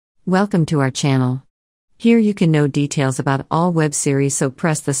Welcome to our channel. Here you can know details about all web series, so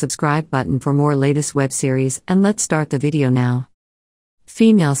press the subscribe button for more latest web series, and let's start the video now.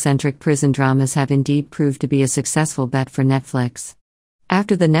 Female-centric prison dramas have indeed proved to be a successful bet for Netflix.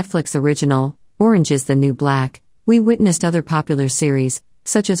 After the Netflix original, Orange is the New Black, we witnessed other popular series,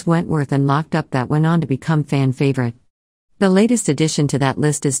 such as Wentworth and Locked Up, that went on to become fan favorite. The latest addition to that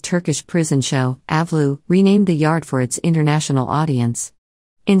list is Turkish prison show, Avlu, renamed The Yard for its international audience.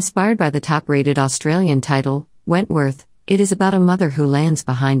 Inspired by the top-rated Australian title, Wentworth, it is about a mother who lands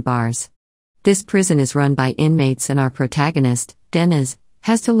behind bars. This prison is run by inmates, and our protagonist, Deniz,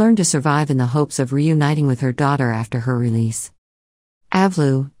 has to learn to survive in the hopes of reuniting with her daughter after her release.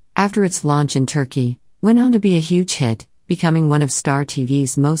 Avlu, after its launch in Turkey, went on to be a huge hit, becoming one of Star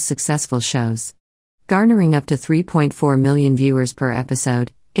TV's most successful shows. Garnering up to 3.4 million viewers per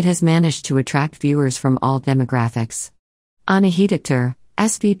episode, it has managed to attract viewers from all demographics. Anahit Akhtar,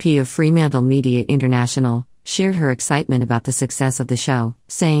 SVP of Fremantle Media International, shared her excitement about the success of the show,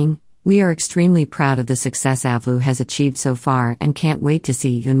 saying, "We are extremely proud of the success Avlu has achieved so far and can't wait to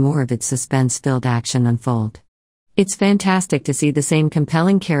see even more of its suspense-filled action unfold. It's fantastic to see the same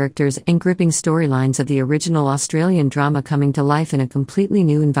compelling characters and gripping storylines of the original Australian drama coming to life in a completely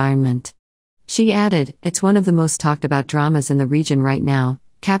new environment." She added, "It's one of the most talked about dramas in the region right now,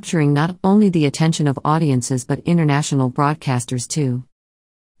 capturing not only the attention of audiences but international broadcasters too."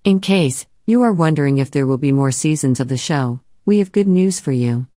 In case you are wondering if there will be more seasons of the show, we have good news for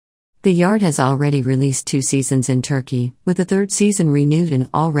you. The Yard has already released 2 seasons in Turkey, with a 3rd season renewed and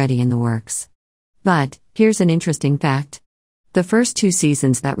already in the works. But here's an interesting fact. The first 2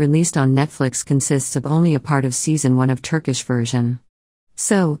 seasons that released on Netflix consists of only a part of season 1 of Turkish version.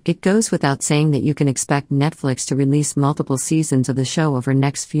 So, it goes without saying that you can expect Netflix to release multiple seasons of the show over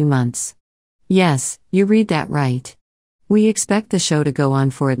next few months. Yes, you read that right. We expect the show to go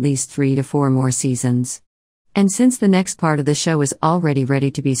on for at least 3 to 4 more seasons. And since the next part of the show is already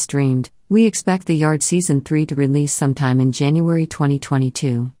ready to be streamed, we expect The Yard Season 3 to release sometime in January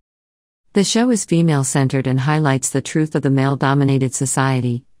 2022. The show is female-centered and highlights the truth of the male-dominated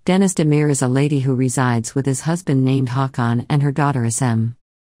society. Deniz Demir is a lady who resides with his husband named Hakan and her daughter Asem.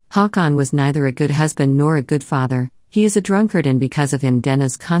 Hakan was neither a good husband nor a good father. He is a drunkard, and because of him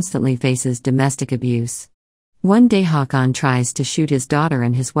Deniz constantly faces domestic abuse. One day Hakan tries to shoot his daughter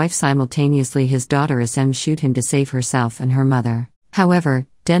and his wife simultaneously. His daughter Asem shoots him to save herself and her mother. However,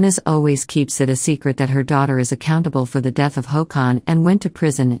 Deniz always keeps it a secret that her daughter is accountable for the death of Hakan and went to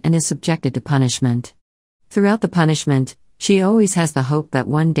prison and is subjected to punishment. Throughout the punishment, she always has the hope that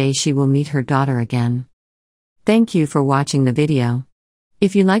one day she will meet her daughter again. Thank you for watching the video.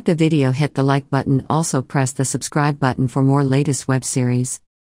 If you like the video, hit the like button. Also press the subscribe button for more latest web series.